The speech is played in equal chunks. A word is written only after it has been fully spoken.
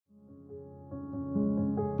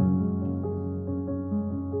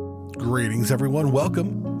Greetings, everyone.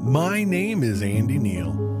 Welcome. My name is Andy Neal,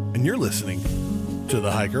 and you're listening to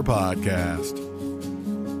the Hiker Podcast.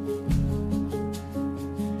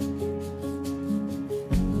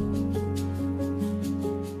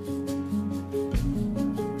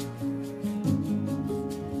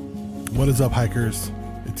 What is up, hikers?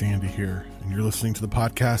 It's Andy here, and you're listening to the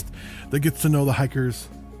podcast that gets to know the hikers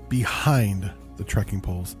behind the trekking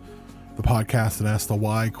poles. The podcast that asks the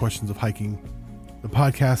why questions of hiking. The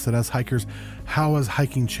podcast that asks hikers, how has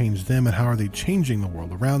hiking changed them and how are they changing the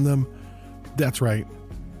world around them? That's right.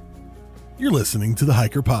 You're listening to the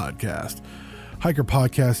Hiker Podcast. Hiker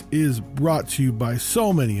Podcast is brought to you by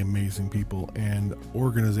so many amazing people and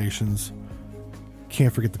organizations.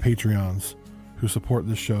 Can't forget the Patreons who support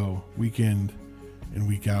this show week in and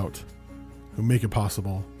week out, who make it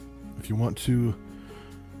possible. If you want to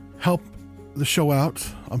help the show out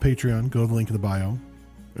on Patreon, go to the link in the bio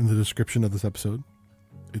in the description of this episode.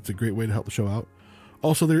 It's a great way to help the show out.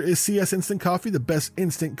 Also, there is CS Instant Coffee, the best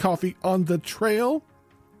instant coffee on the trail.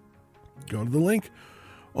 Go to the link.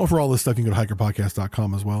 Oh, for all this stuff, you can go to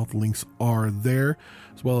hikerpodcast.com as well. The links are there,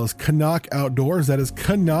 as well as Canuck Outdoors. That is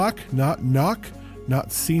Canuck, not knock,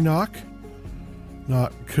 not CNOC,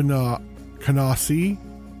 not Canasi.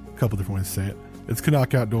 A couple different ways to say it. It's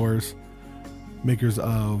Canuck Outdoors, makers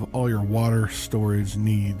of all your water storage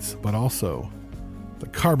needs, but also the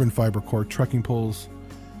carbon fiber core trekking poles.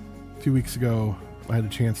 A few weeks ago, I had a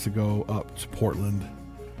chance to go up to Portland.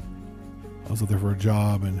 I was up there for a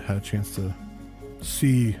job and had a chance to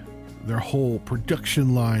see their whole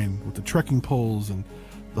production line with the trekking poles and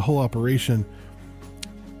the whole operation.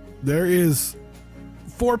 There is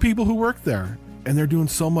 4 people who work there, and they're doing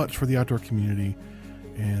so much for the outdoor community,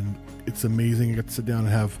 and it's amazing. I got to sit down and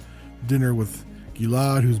have dinner with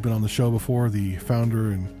Gilad, who's been on the show before, the founder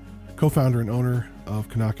and co-founder and owner of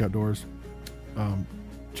Canuck Outdoors.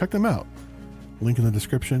 Check them out. Link in the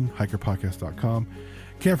description, hikerpodcast.com.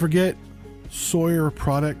 Can't forget Sawyer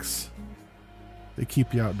products. They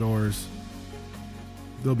keep you outdoors.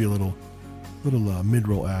 There'll be a little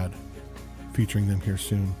mid-roll ad featuring them here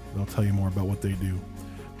soon. They'll tell you more about what they do.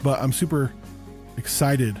 But I'm super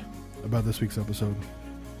excited about this week's episode.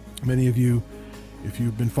 Many of you, if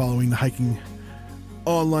you've been following the hiking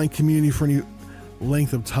online community for any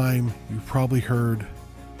length of time, you've probably heard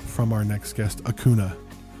from our next guest, Akuna.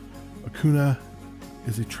 Akuna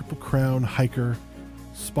is a Triple Crown hiker,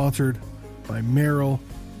 sponsored by Merrill.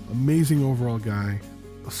 Amazing overall guy,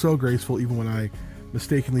 so graceful. Even when I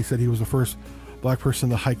mistakenly said he was the first black person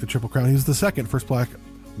to hike the Triple Crown, he was the first black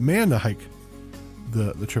man to hike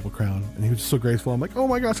the Triple Crown, and he was just so graceful. I'm like, oh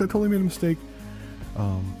my gosh, I totally made a mistake.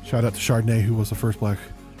 Shout out to Chardonnay, who was the first black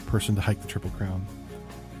person to hike the Triple Crown.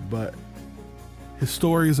 But his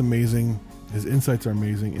story is amazing, his insights are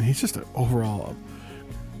amazing, and he's just an overall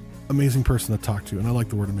amazing person to talk to. And I like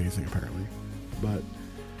the word amazing, apparently. But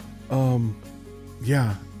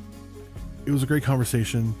yeah, it was a great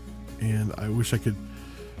conversation, and I wish I could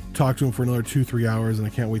talk to him for another 2-3 hours, and I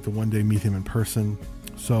can't wait to one day meet him in person.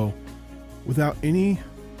 So without any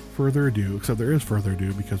further ado, except there is further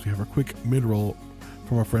ado because we have a quick mid-roll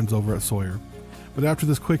from our friends over at Sawyer. But after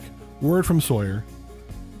this quick word from Sawyer,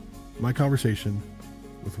 my conversation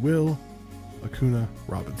with Will Akuna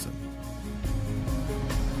Robinson.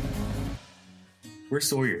 We're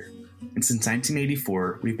Sawyer, and since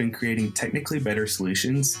 1984, we've been creating technically better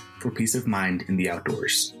solutions for peace of mind in the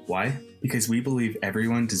outdoors. Why? Because we believe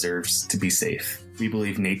everyone deserves to be safe. We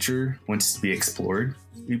believe nature wants to be explored.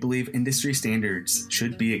 We believe industry standards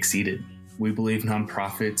should be exceeded. We believe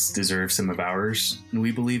nonprofits deserve some of ours. And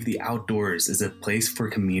we believe the outdoors is a place for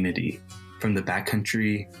community, from the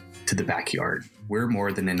backcountry to the backyard. We're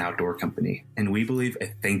more than an outdoor company, and we believe a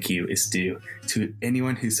thank you is due to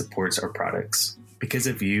anyone who supports our products. Because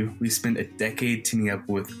of you, we spent a decade teaming up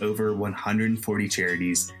with over 140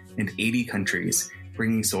 charities in 80 countries,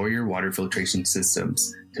 bringing Sawyer water filtration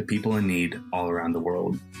systems to people in need all around the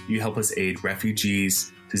world. You help us aid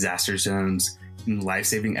refugees, disaster zones, and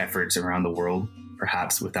life-saving efforts around the world,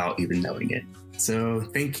 perhaps without even knowing it. So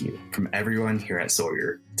thank you from everyone here at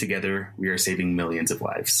Sawyer. Together, we are saving millions of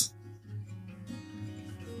lives.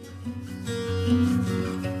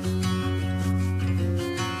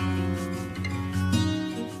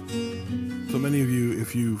 So many of you,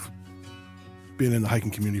 if you've been in the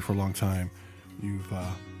hiking community for a long time, you've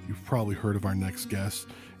probably heard of our next guest.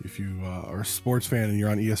 If you are a sports fan and you're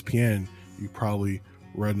on ESPN, you probably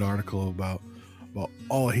read an article about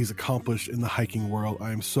all he's accomplished in the hiking world.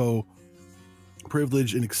 I am so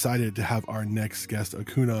privileged and excited to have our next guest,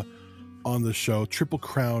 Akuna, on the show. Triple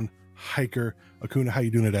Crown hiker. Akuna, how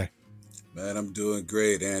you doing today? Man, I'm doing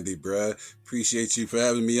great, Andy, bruh. Appreciate you for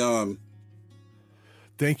having me on.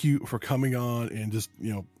 Thank you for coming on and just,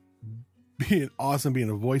 being awesome, being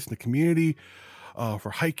a voice in the community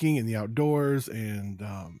for hiking in the outdoors and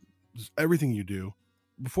just everything you do.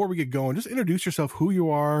 Before we get going, just introduce yourself, who you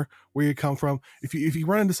are, where you come from. If you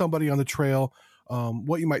run into somebody on the trail,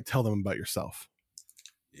 what you might tell them about yourself.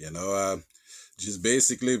 You know, just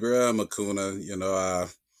basically, bruh, I'm Akuna.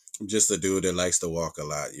 I'm just a dude that likes to walk a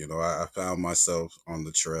lot. I found myself on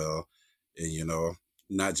the trail, and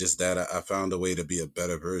not just that, I found a way to be a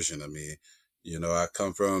better version of me. I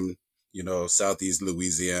come from Southeast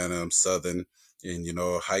Louisiana. I'm Southern, and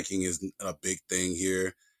hiking is a big thing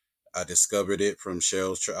here. I discovered it from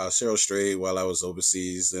Cheryl Strait while I was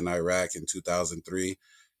overseas in Iraq in 2003.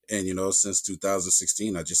 And, since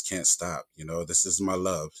 2016, I just can't stop. This is my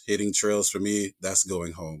love. Hitting trails for me, that's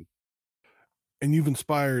going home. And you've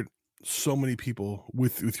inspired so many people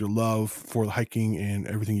with your love for the hiking and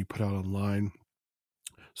everything you put out online.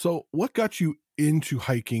 So what got you into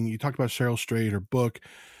hiking? You talked about Cheryl Strait, her book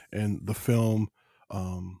and the film.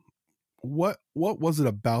 What was it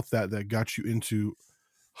about that got you into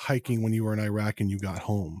hiking when you were in Iraq and you got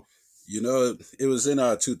home? It was in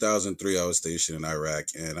 2003. I was stationed in Iraq,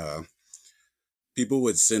 and people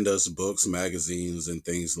would send us books, magazines, and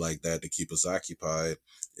things like that to keep us occupied.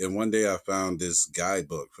 And one day I found this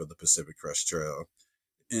guidebook for the Pacific Crest Trail.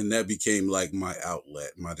 And that became like my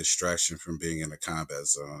outlet, my distraction from being in a combat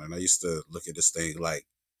zone. And I used to look at this thing like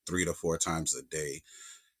 3 to 4 times a day.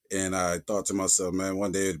 And I thought to myself, man,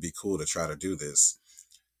 one day it'd be cool to try to do this.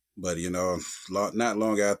 But, not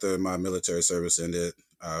long after my military service ended,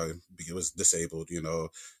 I was disabled,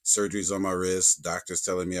 surgeries on my wrist, doctors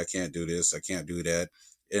telling me I can't do this, I can't do that.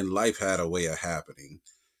 And life had a way of happening.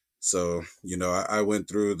 So, I went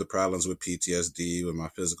through the problems with PTSD, with my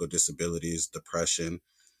physical disabilities, depression.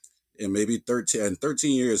 And maybe 13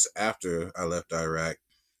 years after I left Iraq,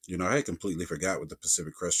 I had completely forgot what the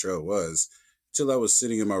Pacific Crest Trail was till I was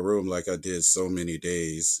sitting in my room like I did so many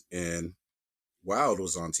days, and Wild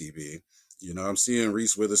was on TV. I'm seeing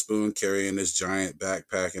Reese Witherspoon carrying this giant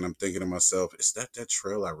backpack, and I'm thinking to myself, is that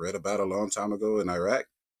trail I read about a long time ago in Iraq?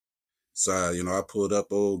 So, I pulled up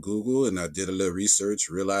old Google and I did a little research,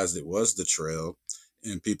 realized it was the trail,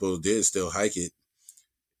 and people did still hike it.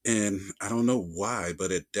 And I don't know why,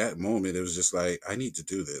 but at that moment, it was just like, I need to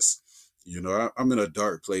do this. I'm in a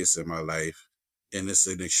dark place in my life, and it's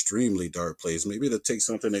an extremely dark place. Maybe it'll take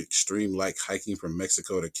something extreme like hiking from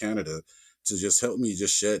Mexico to Canada to just help me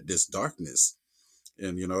just shed this darkness.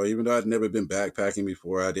 And, even though I'd never been backpacking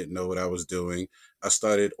before, I didn't know what I was doing. I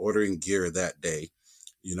started ordering gear that day.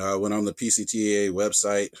 I went on the PCTA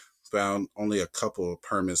website, found only a couple of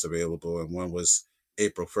permits available, and one was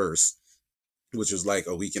April 1st, which was like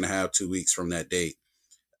a week and a half, 2 weeks from that date.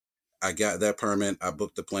 I got that permit. I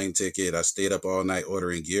booked the plane ticket. I stayed up all night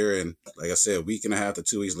ordering gear. And like I said, a week and a half to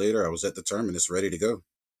 2 weeks later, I was at the terminus ready to go.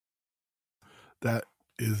 That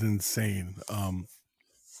is insane.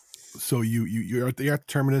 So you're at the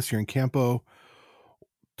terminus, you're in Campo.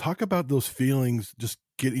 Talk about those feelings.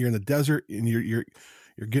 You're in the desert and you're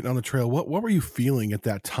getting on the trail. What were you feeling at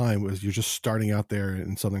that time as you're just starting out there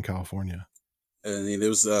in Southern California? And there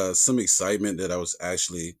was some excitement that I was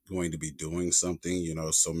actually going to be doing something.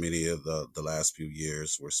 So many of the last few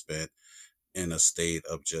years were spent in a state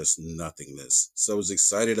of just nothingness. So I was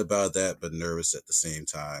excited about that, but nervous at the same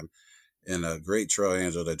time. And a great trail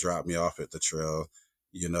angel that dropped me off at the trail,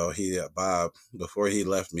 Bob, before he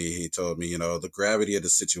left me, he told me, the gravity of the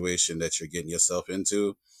situation that you're getting yourself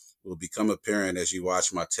into will become apparent as you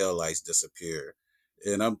watch my taillights disappear.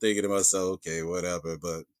 And I'm thinking to myself, okay, whatever.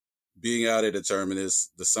 But being out at the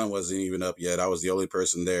terminus, the sun wasn't even up yet. I was the only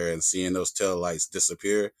person there, and seeing those taillights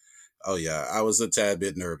disappear, oh yeah, I was a tad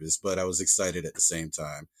bit nervous, but I was excited at the same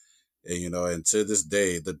time. And to this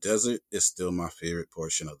day, the desert is still my favorite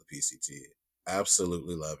portion of the PCT.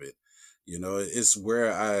 Absolutely love it. It's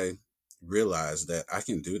where I realized that I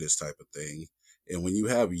can do this type of thing. And when you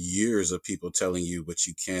have years of people telling you what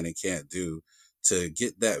you can and can't do, to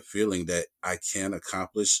get that feeling that I can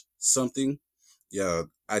accomplish something, yeah,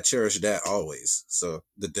 I cherish that always. So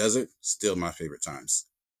the desert, still my favorite times.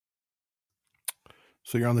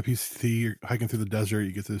 So you're on the PCT, you're hiking through the desert,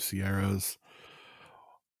 you get to the Sierras.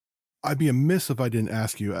 I'd be amiss if I didn't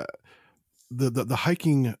ask you, the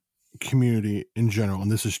hiking community in general,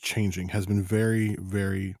 and this is changing, has been very,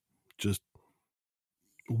 very just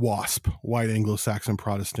WASP, white Anglo-Saxon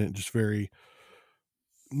Protestant, just very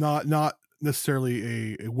not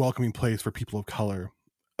necessarily a welcoming place for people of color.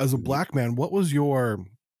 As a black man, what was your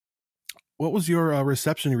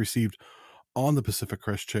reception you received on the Pacific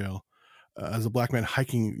Crest Trail as a black man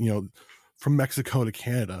hiking, from Mexico to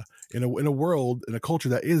Canada in a world, in a culture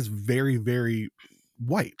that is very, very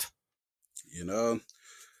white? You know,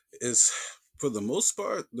 it's for the most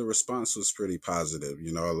part, the response was pretty positive.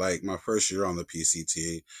 You know, like my first year on the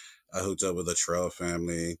PCT, I hooked up with a trail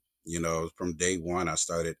family. You know, from day one, I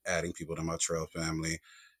started adding people to my trail family.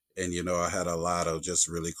 And, you know, I had a lot of just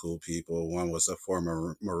really cool people. One was a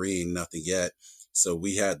former Marine, nothing yet. So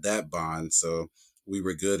we had that bond. So we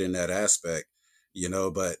were good in that aspect, you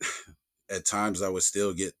know, but at times I would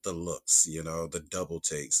still get the looks, you know, the double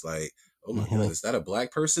takes like, oh my God, Mm-hmm. is that a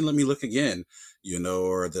black person? Let me look again, you know,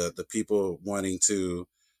 or the people wanting to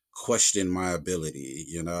question my ability,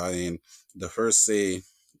 you know, I mean, the first, say,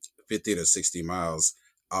 50 to 60 miles,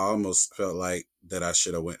 I almost felt like that I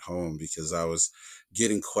should have went home because I was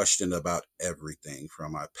getting questioned about everything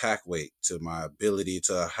from my pack weight to my ability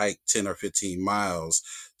to hike 10 or 15 miles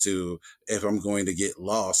to if I'm going to get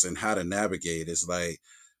lost and how to navigate. It's like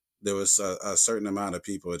there was a certain amount of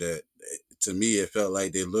people that, to me, it felt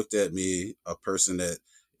like they looked at me, a person that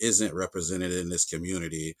isn't represented in this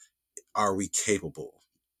community. Are we capable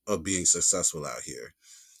of being successful out here?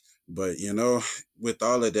 But, you know, with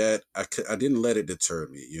all of that, I didn't let it deter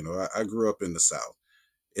me. You know, I grew up in the South.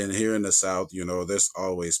 And here in the South, you know, there's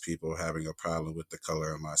always people having a problem with the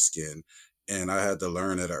color of my skin. And I had to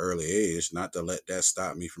learn at an early age not to let that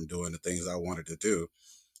stop me from doing the things I wanted to do.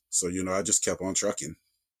 So, you know, I just kept on trucking.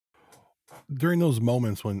 During those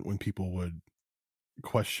moments when people would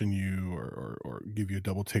question you or give you a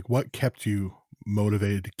double take, what kept you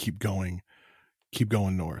motivated to keep going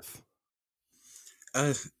north?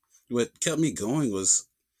 I, what kept me going was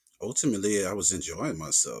ultimately I was enjoying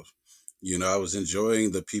myself. You know, I was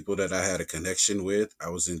enjoying the people that I had a connection with. I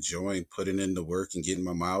was enjoying putting in the work and getting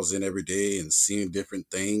my miles in every day and seeing different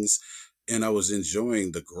things. And I was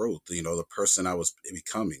enjoying the growth, you know, the person I was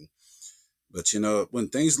becoming. But, you know, when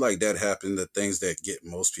things like that happen, the things that get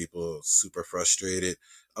most people super frustrated,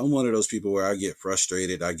 I'm one of those people where I get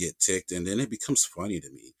frustrated, I get ticked, and then it becomes funny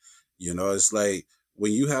to me. You know, it's like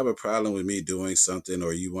when you have a problem with me doing something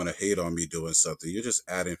or you want to hate on me doing something, you're just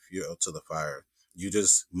adding fuel to the fire. You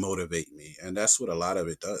just motivate me. And that's what a lot of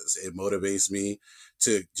it does. It motivates me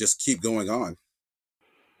to just keep going on.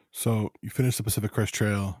 So you finish the Pacific Crest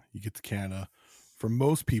Trail, you get to Canada. For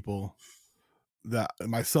most people, that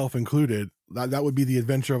myself included, that would be the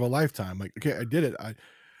adventure of a lifetime. Like, okay, I did it.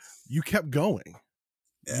 You kept going.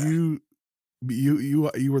 Yeah. You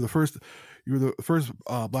were the first. You were the first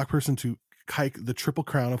black person to hike the Triple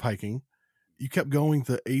Crown of hiking. You kept going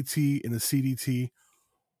the AT and the CDT.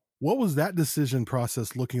 What was that decision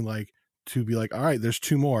process looking like to be like, all right, there's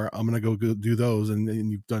two more. I'm going to go do those.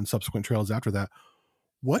 And you've done subsequent trails after that.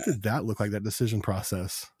 What did that look like, that decision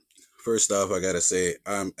process? First off, I gotta say,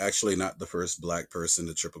 I'm actually not the first black person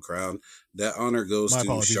to Triple Crown. That honor goes My to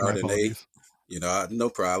apologies. My Chardonnay. apologies. You know, no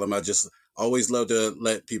problem. I just always love to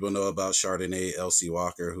let people know about Chardonnay Elsie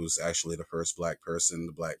Walker, who's actually the first black person,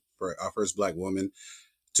 our first black woman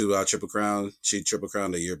to Triple Crown. She Triple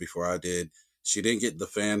Crowned a year before I did. She didn't get the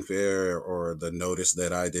fanfare or the notice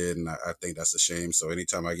that I did, and I think that's a shame. So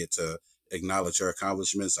anytime I get to acknowledge her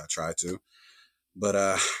accomplishments, I try to.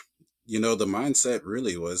 But you know, the mindset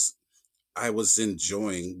really was I was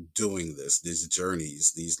enjoying doing this, these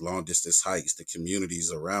journeys, these long distance hikes, the communities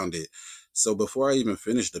around it. So before I even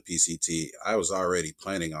finished the PCT, I was already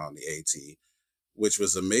planning on the AT, which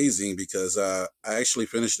was amazing because I actually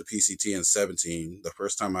finished the PCT in 17. The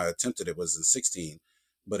first time I attempted it was in 16.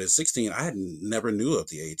 But at 16, I had never knew of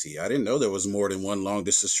the AT. I didn't know there was more than one long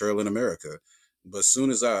distance trail in America. But as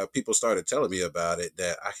soon as people started telling me about it,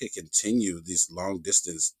 that I could continue this long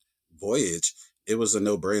distance voyage, it was a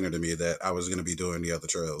no brainer to me that I was going to be doing the other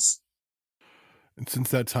trails. And since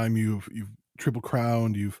that time, you've Triple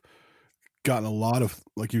Crowned. You've gotten a lot of,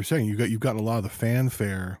 like you were saying, you've gotten a lot of the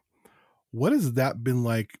fanfare. What has that been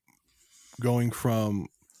like, going from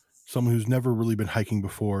someone who's never really been hiking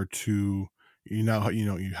before to you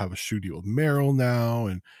have a shoe deal with Merrill now,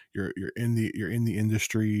 and you're in the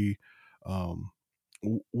industry.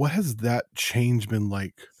 What has that change been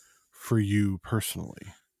like for you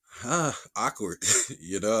personally? Awkward.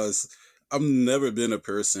 You know, I've never been a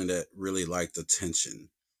person that really liked attention.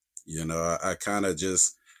 You know, I kind of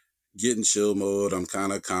just get in chill mode. I'm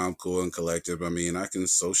kind of calm, cool, and collective. I mean, I can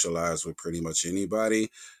socialize with pretty much anybody.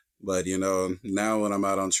 But, you know, now when I'm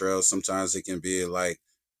out on trails, sometimes it can be like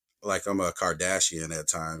I'm a Kardashian at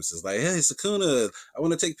times. It's like, hey, Sakuna, I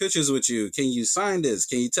want to take pictures with you. Can you sign this?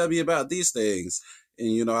 Can you tell me about these things?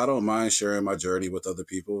 And, you know, I don't mind sharing my journey with other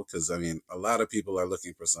people because, I mean, a lot of people are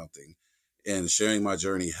looking for something and sharing my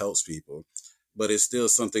journey helps people. But it's still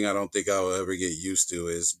something I don't think I'll ever get used to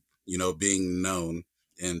is, you know, being known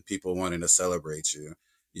and people wanting to celebrate you.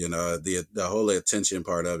 You know, the whole attention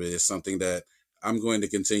part of it is something that I'm going to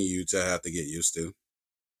continue to have to get used to.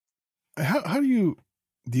 How do you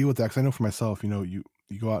deal with that? Because I know for myself, you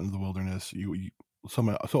go out into the wilderness,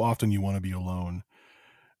 so often you want to be alone,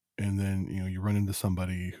 and then you run into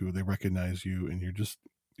somebody who they recognize you, and you're just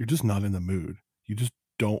not in the mood. You just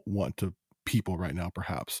don't want to people right now,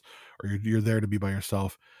 perhaps, or you're there to be by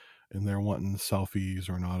yourself, and they're wanting selfies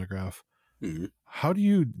or an autograph. Mhm. How do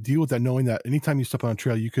you deal with that, knowing that anytime you step on a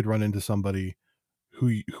trail, you could run into somebody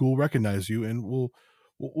who will recognize you and will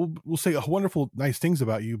say wonderful, nice things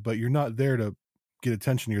about you, but you're not there to get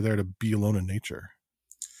attention. You're there to be alone in nature.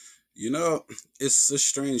 You know, it's a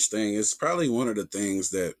strange thing. It's probably one of the things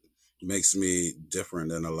that makes me different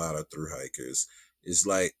than a lot of through hikers. It's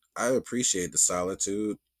like I appreciate the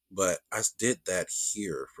solitude, but I did that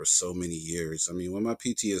here for so many years. I mean, when my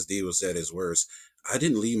PTSD was at its worst, I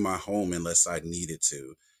didn't leave my home unless I needed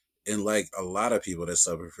to. And like a lot of people that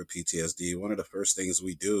suffer from PTSD, one of the first things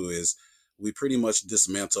we do is we pretty much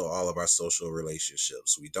dismantle all of our social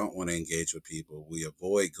relationships. We don't want to engage with people. We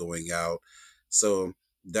avoid going out. So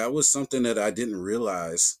that was something that I didn't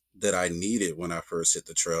realize that I needed when I first hit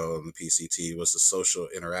the trail and the PCT was the social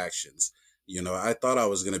interactions. You know, I thought I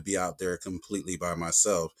was going to be out there completely by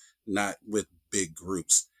myself, not with big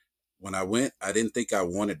groups. When I went, I didn't think I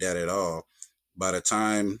wanted that at all. By the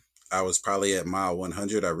time I was probably at mile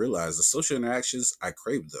 100, I realized the social interactions, I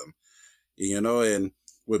craved them, and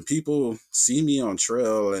when people see me on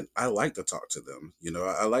trail, and I like to talk to them,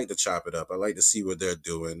 I like to chop it up. I like to see what they're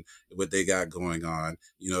doing, what they got going on,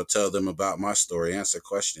 tell them about my story, answer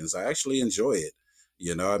questions. I actually enjoy it.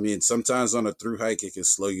 I mean, sometimes on a through hike, it can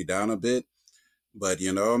slow you down a bit, but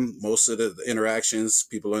most of the interactions,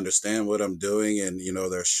 people understand what I'm doing, and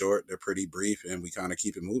they're short, they're pretty brief, and we kind of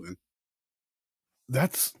keep it moving.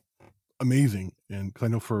 That's amazing. And 'cause I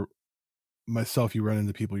know for myself, you run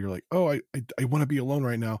into people, you're like, oh, I want to be alone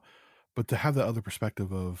right now. But to have that other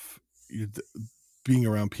perspective of you, being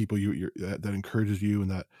around people that encourages you and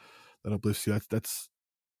that uplifts you, that's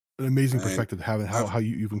an amazing And perspective to have, and how, I've how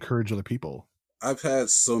you've encouraged other people. I've had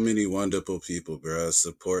so many wonderful people, bro,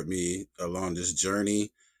 support me along this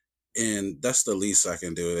journey. And that's the least I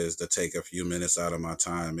can do is to take a few minutes out of my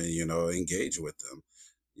time and, engage with them.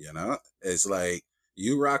 It's like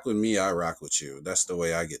you rock with me, I rock with you. That's the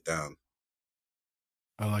way I get down.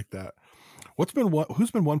 I like that.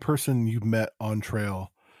 Who's been one person you've met on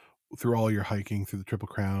trail through all your hiking, through the Triple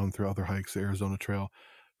Crown, through other hikes, the Arizona Trail,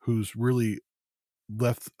 who's really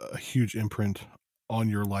left a huge imprint on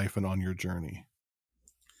your life and on your journey?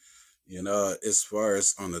 As far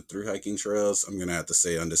as on the through hiking trails, I'm going to have to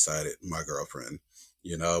say undecided, my girlfriend.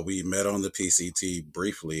 We met on the PCT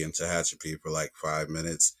briefly in Tehachapi for like 5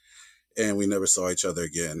 minutes, and we never saw each other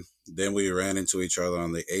again. Then we ran into each other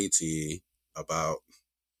on the AT about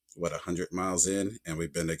 100 miles in, and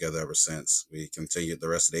we've been together ever since. We continued the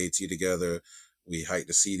rest of the AT together. We hiked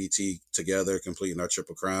the CDT together, completing our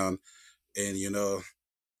Triple Crown. And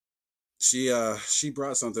she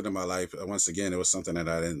brought something to my life. Once again, it was something that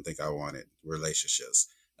I didn't think I wanted: relationships.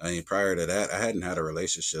 I mean, prior to that, I hadn't had a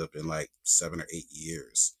relationship in like 7 or 8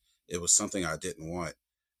 years. It was something I didn't want.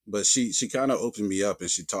 But she kind of opened me up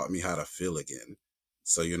and she taught me how to feel again.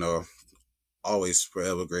 So, always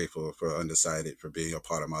forever grateful for Undecided for being a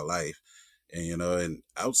part of my life. And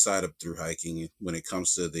outside of through hiking, when it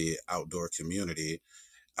comes to the outdoor community,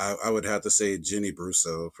 I would have to say Jenny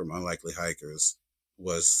Brusso from Unlikely Hikers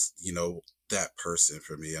was, that person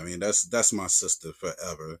for me. I mean, that's my sister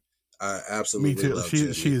forever. I Me absolutely too. love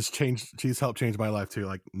She Jenny. has changed. She's helped change my life too.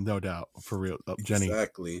 Like, no doubt, for real. Jenny,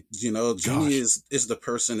 Exactly. Jenny gosh, is the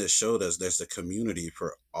person that showed us there's a community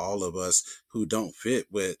for all of us who don't fit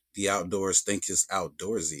what the outdoors think is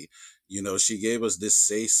outdoorsy. She gave us this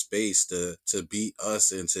safe space to be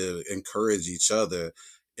us and to encourage each other.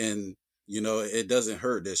 And it doesn't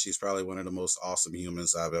hurt that she's probably one of the most awesome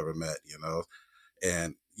humans I've ever met.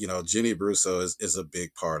 And Jenny Brusso is a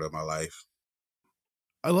big part of my life.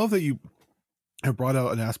 I love that you have brought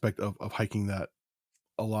out an aspect of hiking that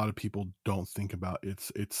a lot of people don't think about.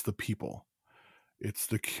 It's the people, it's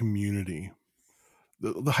the community,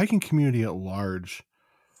 the hiking community at large.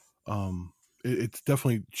 It's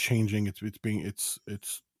definitely changing.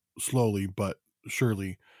 It's slowly but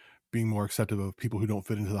surely being more acceptive of people who don't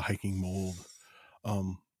fit into the hiking mold.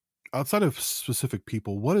 Um, Outside of specific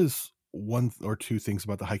people, what is one or two things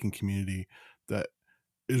about the hiking community that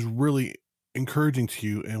is really encouraging to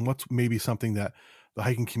you, and what's maybe something that the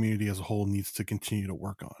hiking community as a whole needs to continue to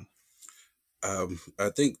work on? I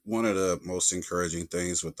think one of the most encouraging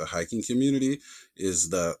things with the hiking community is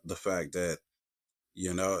the fact that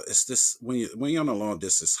You know, it's this when you're on a long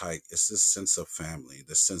distance hike, it's this sense of family,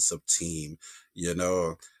 the sense of team. You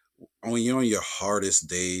know, when you're on your hardest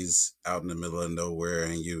days out in the middle of nowhere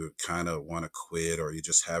and you kind of want to quit or you're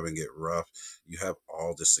just having it rough, you have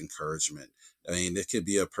all this encouragement. I mean, it could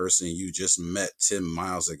be a person you just met 10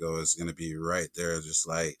 miles ago is going to be right there, just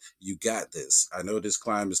like, you got this. I know this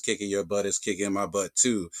climb is kicking your butt, it's kicking my butt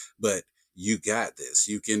too, but you got this.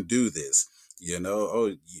 You can do this. You know,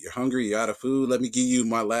 oh, you're hungry, you're out of food. Let me give you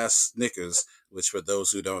my last Snickers, which for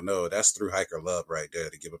those who don't know, that's through hiker love right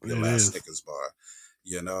there to give up your It last is. Snickers bar.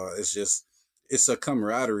 You know, it's just, it's a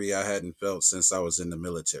camaraderie I hadn't felt since I was in the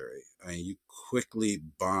military. I mean, you quickly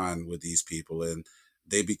bond with these people and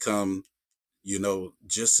they become, you know,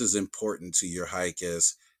 just as important to your hike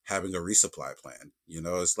as having a resupply plan. You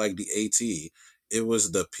know, it's like the AT. It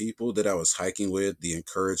was the people that I was hiking with, the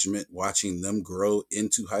encouragement, watching them grow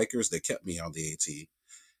into hikers that kept me on the AT.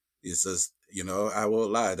 It's just, you know, I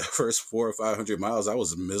won't lie. The first 400 or 500 miles, I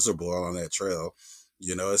was miserable on that trail.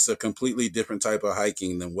 You know, it's a completely different type of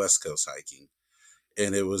hiking than West Coast hiking.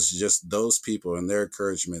 And it was just those people and their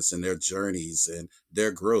encouragements and their journeys and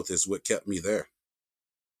their growth is what kept me there.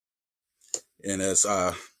 And as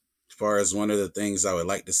far as one of the things I would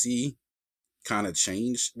like to see kind of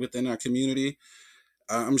change within our community,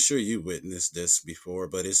 I'm sure you witnessed this before,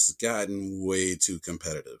 but it's gotten way too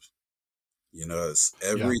competitive. You know,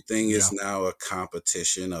 Yeah. everything is Yeah. now a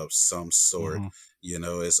competition of some sort. Hmm. You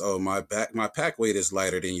know, it's, oh, my pack weight is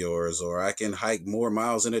lighter than yours, or I can hike more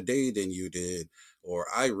miles in a day than you did, or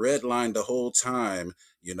I redlined the whole time.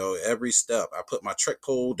 You know, every step I put my trek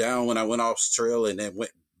pole down when I went off trail, and then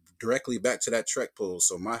went directly back to that trek pole.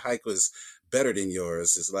 So my hike was better than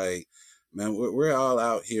yours. It's like, man, we're all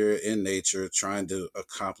out here in nature trying to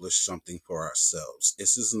accomplish something for ourselves.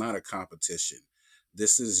 This is not a competition.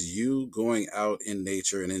 This is you going out in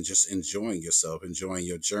nature and then just enjoying yourself, enjoying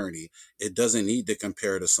your journey. It doesn't need to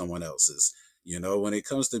compare to someone else's. You know, when it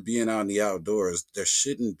comes to being out in the outdoors, there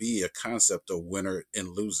shouldn't be a concept of winner and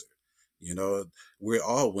loser. You know, we're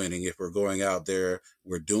all winning if we're going out there,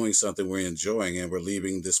 we're doing something we're enjoying, and we're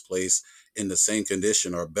leaving this place in the same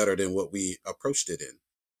condition or better than what we approached it in.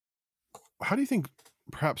 How do you think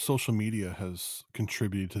perhaps social media has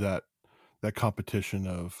contributed to that competition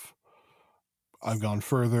of I've gone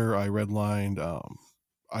further, I redlined,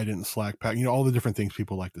 I didn't slack pack, all the different things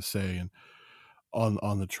people like to say and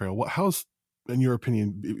on the trail. How's, in your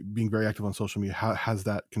opinion, being very active on social media, how has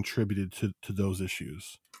that contributed to those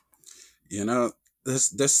issues? You know,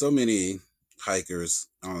 there's so many hikers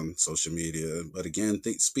on social media, but again,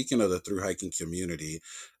 speaking of the through hiking community,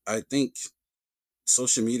 I think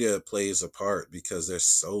social media plays a part because there's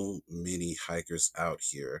so many hikers out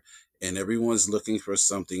here and everyone's looking for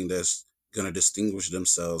something that's going to distinguish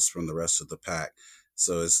themselves from the rest of the pack.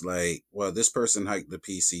 So it's like, well, this person hiked the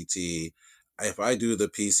PCT. If I do the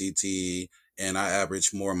PCT and I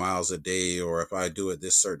average more miles a day, or if I do it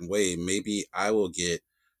this certain way, maybe I will get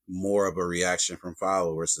more of a reaction from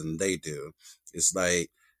followers than they do. It's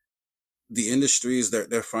like the industries that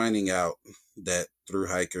they're finding out that through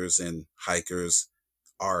hikers and hikers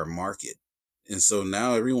are a market. And so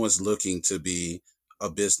now everyone's looking to be a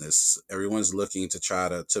business. Everyone's looking to try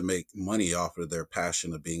to make money off of their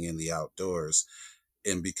passion of being in the outdoors.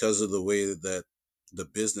 And because of the way that the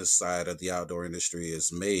business side of the outdoor industry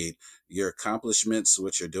is made, your accomplishments,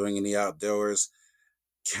 what you're doing in the outdoors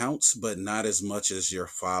counts, but not as much as your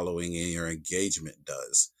following and your engagement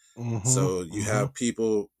does. Hmm. So you Hmm. have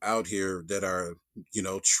people out here that are, you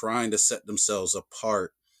know, trying to set themselves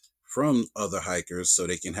apart from other hikers so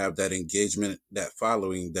they can have that engagement, that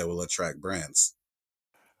following that will attract brands.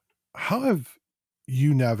 How have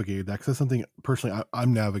you navigated that? Because that's something personally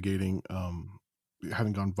I'm navigating.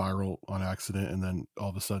 Having gone viral on accident, and then all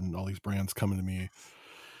of a sudden, all these brands coming to me,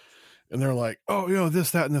 and they're like, "Oh,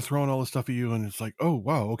 this, that, and they're throwing all this stuff at you," and it's like, "Oh,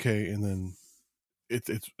 wow, okay." And then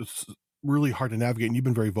it's really hard to navigate. And you've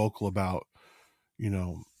been very vocal about, you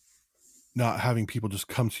know, not having people just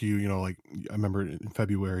come to you. Like I remember in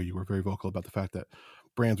February, you were very vocal about the fact that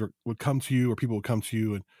brands would come to you, or people would come to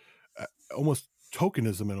you, and almost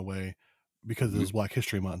tokenism in a way, because it Mhm. was Black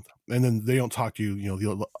History Month, and then they don't talk to you,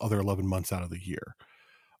 the other 11 months out of the year.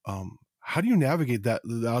 How do you navigate that,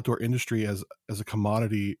 the outdoor industry as a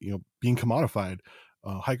commodity, being commodified,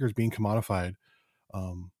 hikers being commodified,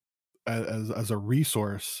 um, as a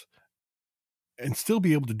resource, and still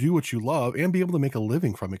be able to do what you love and be able to make a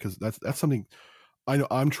living from it? Because that's something I know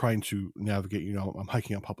I'm trying to navigate. I'm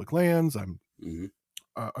hiking on public lands. Mhm.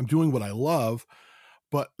 I'm doing what I love,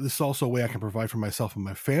 but this is also a way I can provide for myself and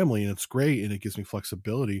my family, and it's great, and it gives me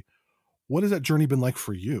flexibility. What has that journey been like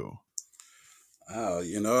for you? Oh,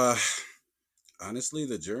 you know, Honestly,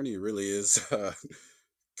 the journey really is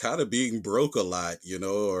kind of being broke a lot,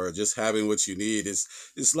 or just having what you need.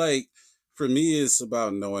 It's like, for me, it's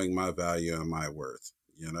about knowing my value and my worth.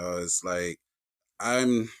 It's like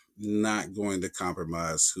I'm not going to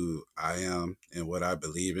compromise who I am and what I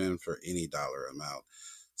believe in for any dollar amount.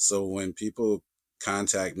 So when people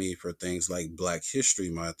contact me for things like Black History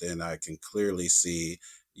Month, and I can clearly see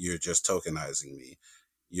you're just tokenizing me.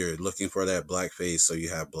 You're looking for that black face so you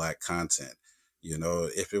have black content.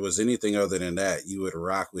 If it was anything other than that, you would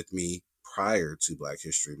rock with me prior to Black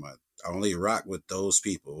History Month. I only rock with those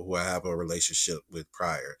people who I have a relationship with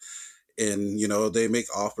prior. And they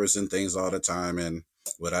make offers and things all the time, and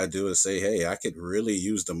what I do is say, hey, I could really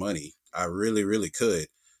use the money. I really, really could,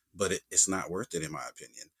 but it's not worth it in my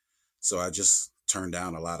opinion. So I just turn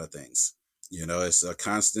down a lot of things. It's a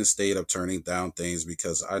constant state of turning down things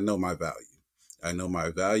because I know my value. I know my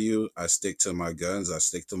value. I stick to my guns. I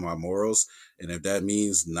stick to my morals. And if that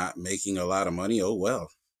means not making a lot of money, oh well.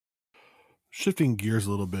 Shifting gears a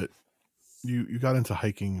little bit, you got into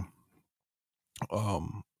hiking.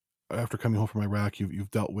 After coming home from Iraq,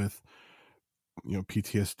 you've dealt with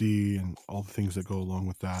PTSD and all the things that go along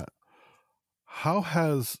with that. How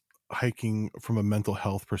has hiking from a mental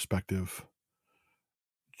health perspective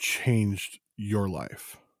changed your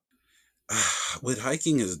life? What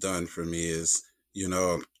hiking has done for me is, you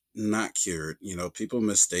know, not cured. People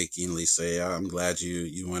mistakenly say, "I'm glad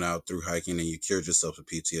you went out through hiking and you cured yourself of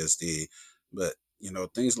PTSD." But,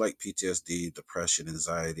 things like PTSD, depression,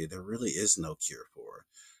 anxiety, there really is no cure for.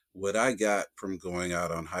 What I got from going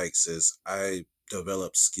out on hikes is I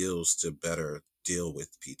developed skills to better deal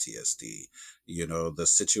with PTSD. The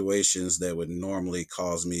situations that would normally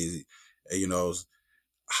cause me, you know,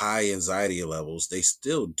 high anxiety levels. They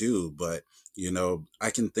still do, but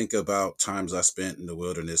I can think about times I spent in the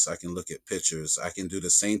wilderness. I can look at pictures. I can do the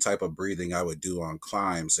same type of breathing I would do on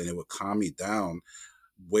climbs, and it would calm me down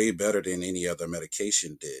way better than any other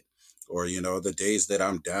medication did. Or, the days that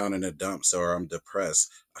I'm down in the dumps or I'm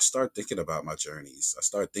depressed, I start thinking about my journeys. I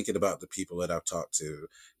start thinking about the people that I've talked to.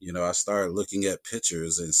 I start looking at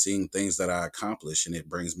pictures and seeing things that I accomplished, and it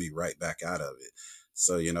brings me right back out of it.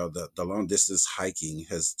 So, the long distance hiking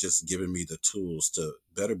has just given me the tools to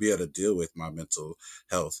better be able to deal with my mental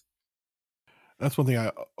health. That's one thing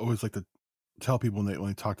I always like to tell people when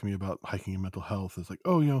they talk to me about hiking and mental health is like,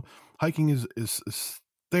 oh, hiking is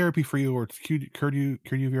therapy for you, or it's cured you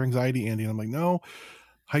of your anxiety, Andy. And I'm like, no,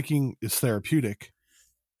 hiking is therapeutic.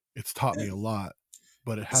 It's taught me a lot,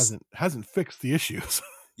 but it It's, hasn't fixed the issues.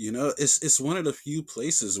 it's one of the few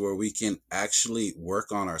places where we can actually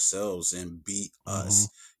work on ourselves and be Mm-hmm. us.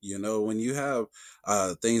 When you have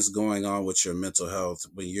things going on with your mental health,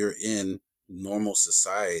 when you're in normal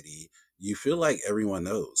society, you feel like everyone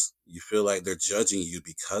knows. You feel like they're judging you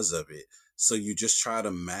because of it. So you just try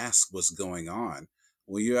to mask what's going on.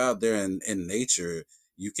 When you're out there in nature,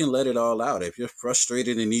 you can let it all out. If you're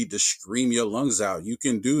frustrated and need to scream your lungs out, you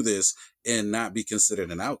can do this and not be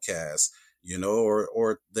considered an outcast.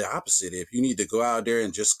 Or the opposite. If you need to go out there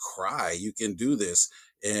and just cry, you can do this,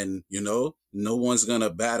 and no one's gonna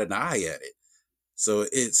bat an eye at it. So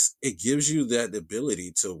it gives you that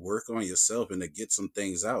ability to work on yourself and to get some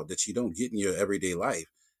things out that you don't get in your everyday life.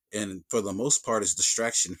 And for the most part, it's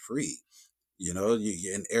distraction free. You're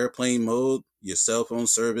in airplane mode, your cell phone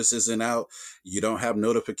service isn't out, you don't have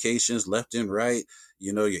notifications left and right,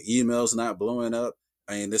 your email's not blowing up.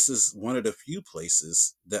 I mean, this is one of the few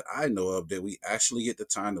places that I know of that we actually get the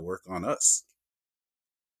time to work on us.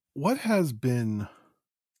 What has been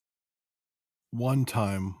one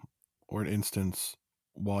time or an instance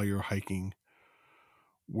while you're hiking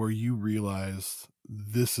where you realized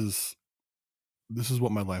this is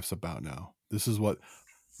what my life's about now? This is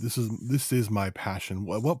my passion.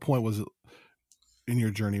 At what point was it in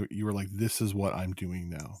your journey you were like, this is what I'm doing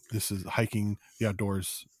now? This is hiking the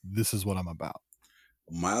outdoors. This is what I'm about.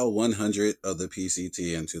 Mile 100 of the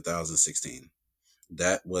PCT in 2016.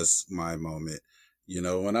 That was my moment.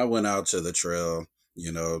 When I went out to the trail,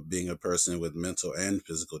 being a person with mental and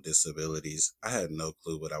physical disabilities, I had no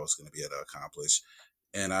clue what I was going to be able to accomplish.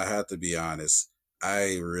 And I had to be honest,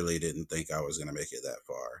 I really didn't think I was going to make it that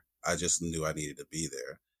far. I just knew I needed to be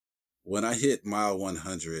there. When I hit mile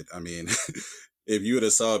 100, I mean, if you would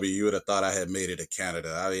have saw me, you would have thought I had made it to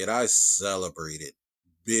Canada. I mean, I celebrated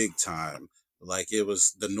big time. Like it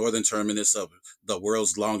was the northern terminus of the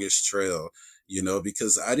world's longest trail,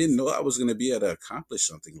 because I didn't know I was going to be able to accomplish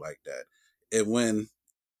something like that. And when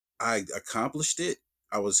I accomplished it,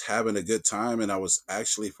 I was having a good time, and I was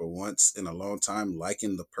actually, for once in a long time,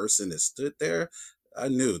 liking the person that stood there. I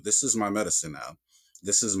knew this is my medicine now.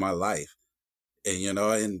 This is my life. And, you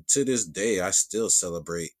know, and to this day, I still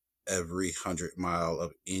celebrate every 100 mile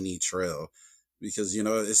of any trail because, you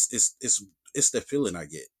know, it's the feeling I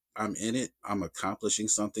get. I'm in it. I'm accomplishing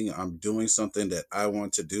something. I'm doing something that I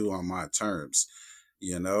want to do on my terms,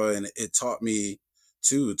 you know, and it taught me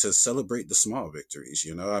too to celebrate the small victories.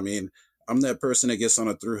 You know, I mean, I'm that person that gets on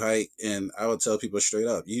a through hike and I would tell people straight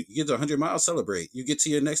up, you get to 100 miles, celebrate. You get to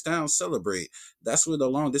your next town, celebrate. That's what the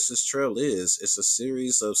long distance trail is. It's a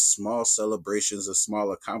series of small celebrations of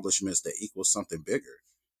small accomplishments that equal something bigger.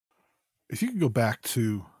 If you could go back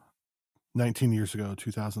to 19 years ago,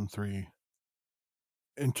 2003,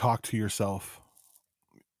 and talk to yourself,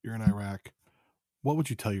 you're in Iraq, what would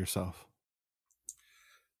you tell yourself?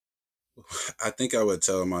 I think I would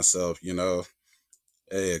tell myself, you know,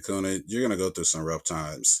 hey, Akuna, you're going to go through some rough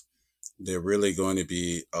times. There are really going to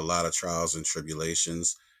be a lot of trials and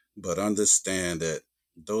tribulations, but understand that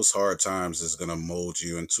those hard times is going to mold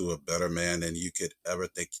you into a better man than you could ever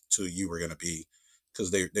think to you were going to be,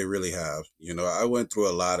 because they really have. You know, I went through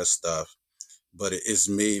a lot of stuff, but it's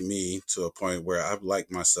made me to a point where I've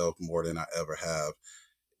liked myself more than I ever have.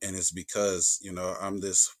 And it's because, you know, I'm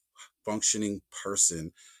this functioning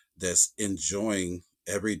person that's enjoying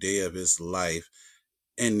every day of his life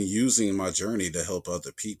and using my journey to help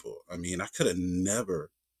other people. I mean, I could have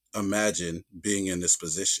never imagined being in this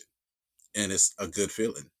position, and it's a good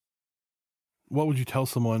feeling. What would you tell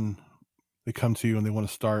someone they come to you and they want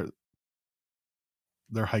to start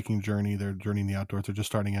their hiking journey, their journey in the outdoors? They're just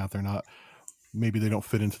starting out. Maybe they don't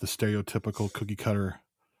fit into the stereotypical cookie cutter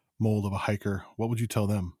mold of a hiker. What would you tell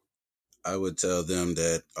them? I would tell them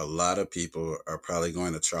that a lot of people are probably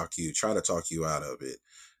going to try to talk you out of it.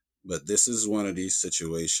 But this is one of these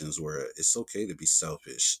situations where it's okay to be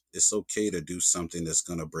selfish. It's okay to do something that's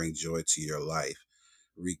going to bring joy to your life,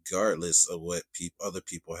 regardless of what other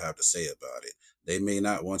people have to say about it. They may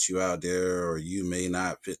not want you out there, or you may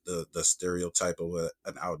not fit the stereotype of what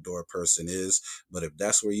an outdoor person is. But if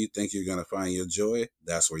that's where you think you're going to find your joy,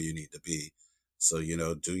 that's where you need to be. So, you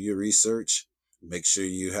know, do your research, make sure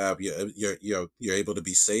you have you're able to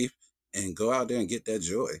be safe, and go out there and get that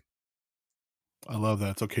joy. I love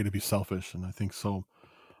that. It's okay to be selfish. And I think so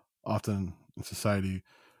often in society,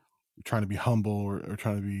 we're trying to be humble or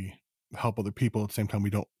trying to help other people. At the same time, we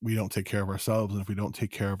don't take care of ourselves. And if we don't take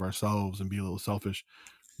care of ourselves and be a little selfish,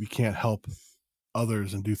 we can't help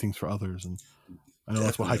others and do things for others. And I know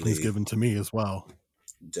that's what hiking is Definitely. given to me as well.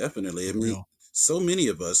 Definitely. I For mean, real. so many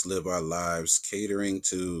of us live our lives catering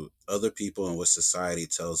to other people and what society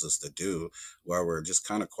tells us to do while we're just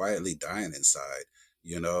kind of quietly dying inside.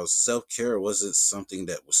 You know, self care wasn't something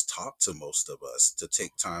that was taught to most of us to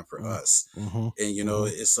take time for us. Mm-hmm, And, you know,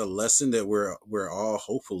 mm-hmm. it's a lesson that we're all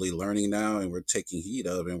hopefully learning now, and we're taking heed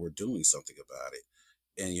of, and we're doing something about it.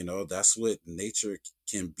 And, you know, that's what nature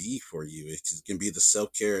can be for you. It can be the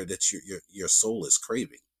self care that your soul is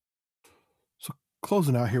craving. So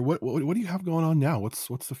closing out here, what do you have going on now? What's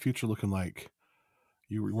the future looking like?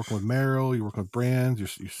 You're working with Merrill, you're working with brands,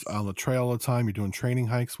 you're on the trail all the time, you're doing training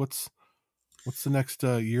hikes. What's the next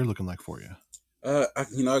year looking like for you?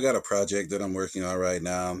 You know, I got a project that I'm working on right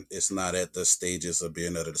now. It's not at the stages of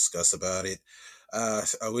being able to discuss about it. I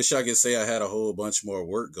wish I could say I had a whole bunch more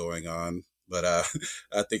work going on, but I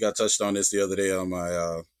think I touched on this the other day on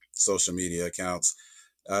my social media accounts.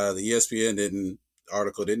 The ESPN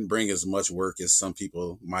didn't bring as much work as some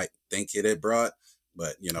people might think it had brought,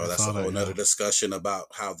 but you know I that's a saw whole that, nother yeah. discussion about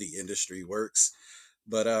how the industry works.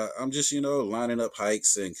 But I'm just, you know, lining up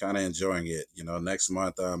hikes and kind of enjoying it. You know, next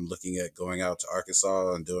month I'm looking at going out to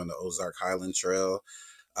Arkansas and doing the Ozark Highland Trail.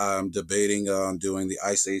 I'm debating on doing the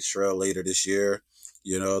Ice Age Trail later this year.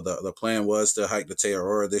 You know, the plan was to hike the Te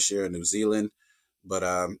Aurora this year in New Zealand, but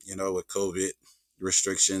you know, with COVID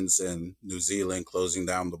restrictions and New Zealand closing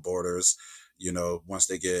down the borders, you know, once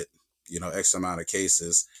they get, you know, X amount of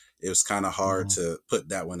cases, it was kind of hard Mm-hmm. to put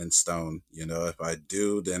that one in stone. You know, if I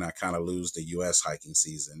do, then I kind of lose the US hiking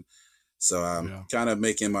season. So I'm Yeah. kind of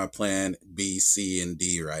making my plan B, C, and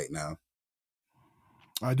D right now.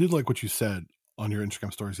 I did like what you said on your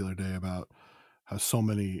Instagram stories the other day about how so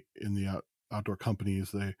many in the outdoor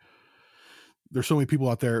companies, there's so many people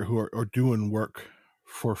out there who are doing work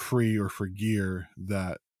for free or for gear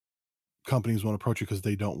that companies won't approach you because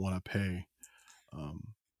they don't want to pay.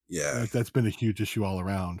 Um, Yeah, that's been a huge issue all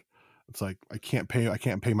around. It's like I can't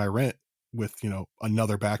pay my rent with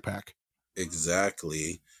another backpack.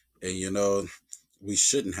 exactly. And you know, we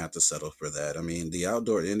shouldn't have to settle for that. I mean, the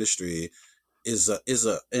outdoor industry is a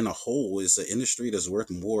in a whole is an industry that's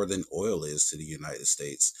worth more than oil is to the United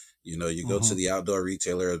States. You know, you go to Mm-hmm. the outdoor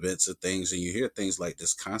retailer events and things, and you hear things like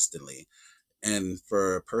this constantly. And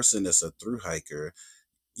for a person that's a through hiker,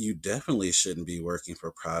 you definitely shouldn't be working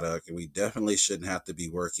for product, and we definitely shouldn't have to be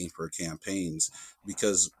working for campaigns,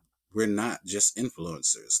 because we're not just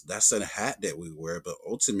influencers. That's a hat that we wear, but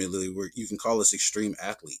ultimately you can call us extreme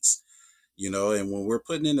athletes, and when we're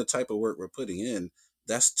putting in the type of work we're putting in,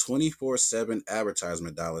 that's 24/7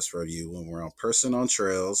 advertisement dollars for you when we're on person on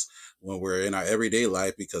trails, when we're in our everyday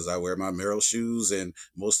life, because I wear my Merrell shoes and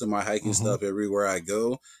most of my hiking stuff everywhere I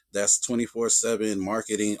go. That's 24/7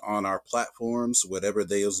 marketing on our platforms, whatever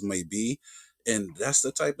those may be. And that's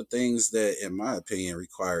the type of things that, in my opinion,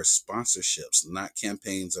 require sponsorships, not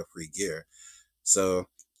campaigns or free gear. So,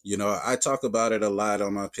 I talk about it a lot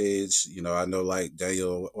on my page. I know like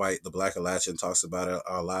Daniel White, the Black Alaskan, talks about it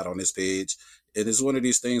a lot on his page. It is one of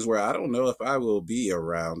these things where I don't know if I will be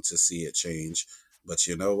around to see it change. But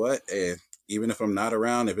you know what? Even if I'm not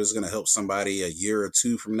around, if it's going to help somebody a year or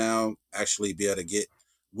two from now actually be able to get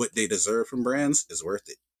what they deserve from brands, it's worth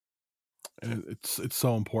it. And it's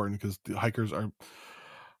so important, because the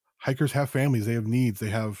hikers have families, they have needs, they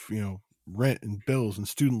have, rent and bills and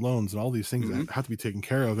student loans and all these things that have to be taken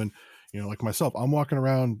care of. And, like myself, I'm walking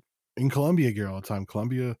around in Columbia gear all the time.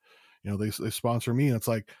 Columbia, they sponsor me, and it's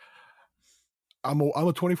like, I'm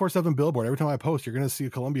a 24/7 billboard. Every time I post, you're going to see a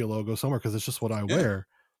Columbia logo somewhere, because it's just what I wear.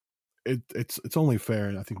 It's only fair.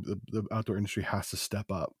 And I think the outdoor industry has to step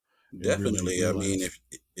up. Definitely. Really I mean,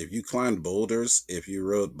 if you climbed boulders, if you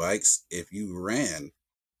rode bikes, if you ran,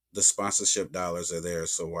 the sponsorship dollars are there.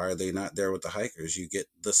 So why are they not there with the hikers? You get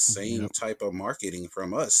the same type of marketing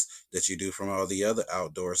from us that you do from all the other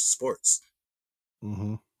outdoor sports.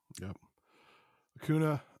 Yep.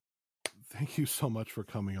 Akuna, thank you so much for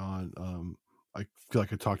coming on. I feel like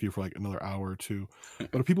I could talk to you for like another hour or two,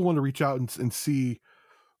 but if people want to reach out and see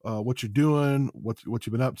what you're doing, what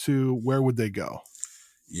you've been up to, where would they go?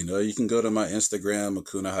 You can go to my Instagram,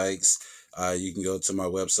 Akuna Hikes. You can go to my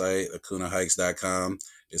website, akunahikes.com.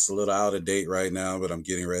 It's a little out of date right now, but I'm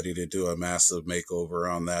getting ready to do a massive makeover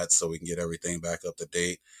on that so we can get everything back up to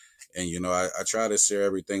date. And, I try to share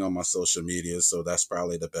everything on my social media, so that's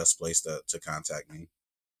probably the best place to contact me.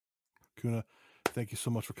 Akuna, thank you so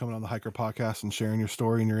much for coming on the Hiker Podcast and sharing your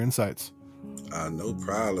story and your insights. No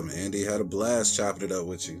problem, Andy. Had a blast chopping it up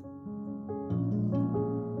with you.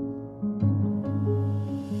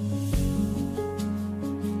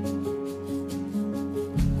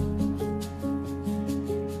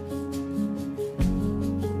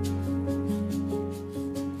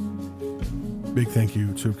 Big thank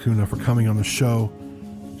you to Akuna for coming on the show,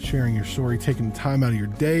 sharing your story, taking the time out of your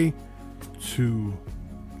day to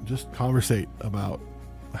just conversate about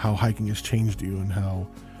how hiking has changed you and how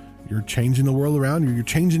you're changing the world around you. You're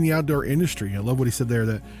changing the outdoor industry. I love what he said there,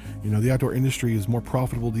 that, the outdoor industry is more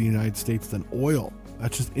profitable to the United States than oil.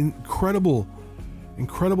 That's just incredible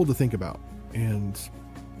to think about. And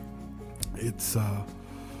it's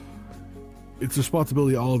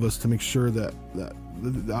responsibility of all of us to make sure that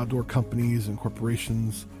the outdoor companies and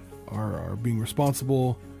corporations are being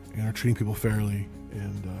responsible and are treating people fairly.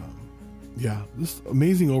 And this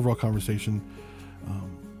amazing overall conversation.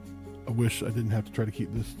 I wish I didn't have to try to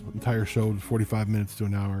keep this entire show to 45 minutes to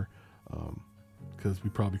an hour, because we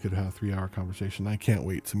probably could have had a 3-hour conversation. I can't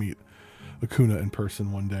wait to meet Akuna in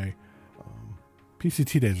person one day.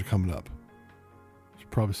 PCT days are coming up. Should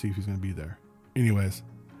probably see if he's going to be there. Anyways,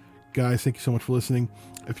 guys, thank you so much for listening.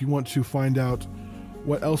 If you want to find out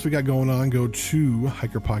what else we got going on, go to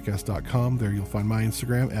hikerpodcast.com. There you'll find my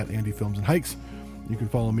Instagram at Andy Films and Hikes. You can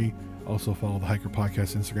follow me. Also follow the Hiker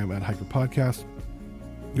Podcast Instagram at Hiker Podcast.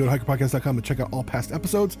 Go to hikerpodcast.com to check out all past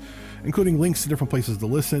episodes, including links to different places to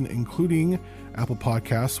listen, including Apple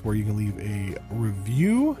Podcasts, where you can leave a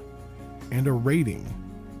review and a rating.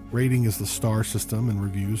 Rating is the star system, and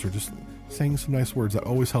reviews are just saying some nice words. That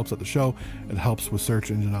always helps at the show. It helps with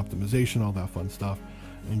search engine optimization, all that fun stuff,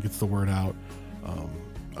 and gets the word out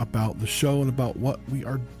about the show and about what we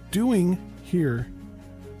are doing here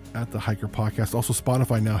at the Hiker Podcast. Also,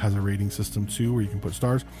 Spotify now has a rating system too, where you can put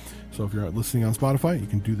stars. So if you're listening on Spotify, you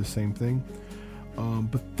can do the same thing.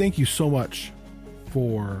 But thank you so much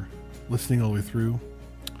for listening all the way through,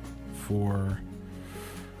 for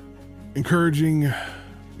encouraging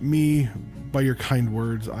me by your kind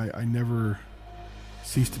words. I never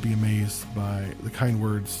cease to be amazed by the kind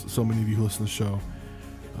words so many of you who listen to the show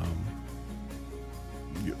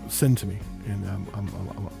send to me, and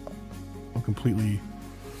I'm completely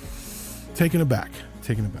taken aback,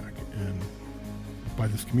 and by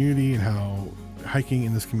this community and how hiking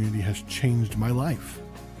in this community has changed my life,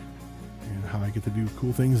 and how I get to do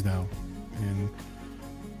cool things now. And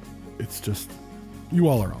it's just, you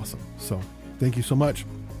all are awesome. So thank you so much.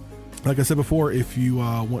 Like I said before, if you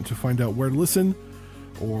want to find out where to listen,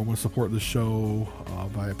 or want to support the show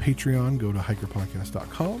via Patreon, go to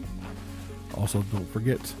hikerpodcast.com. Also, don't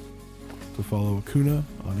forget to follow Akuna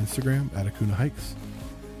on Instagram at Akuna Hikes.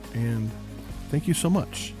 And thank you so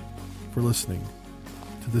much for listening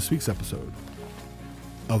to this week's episode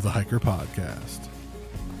of the Hiker Podcast.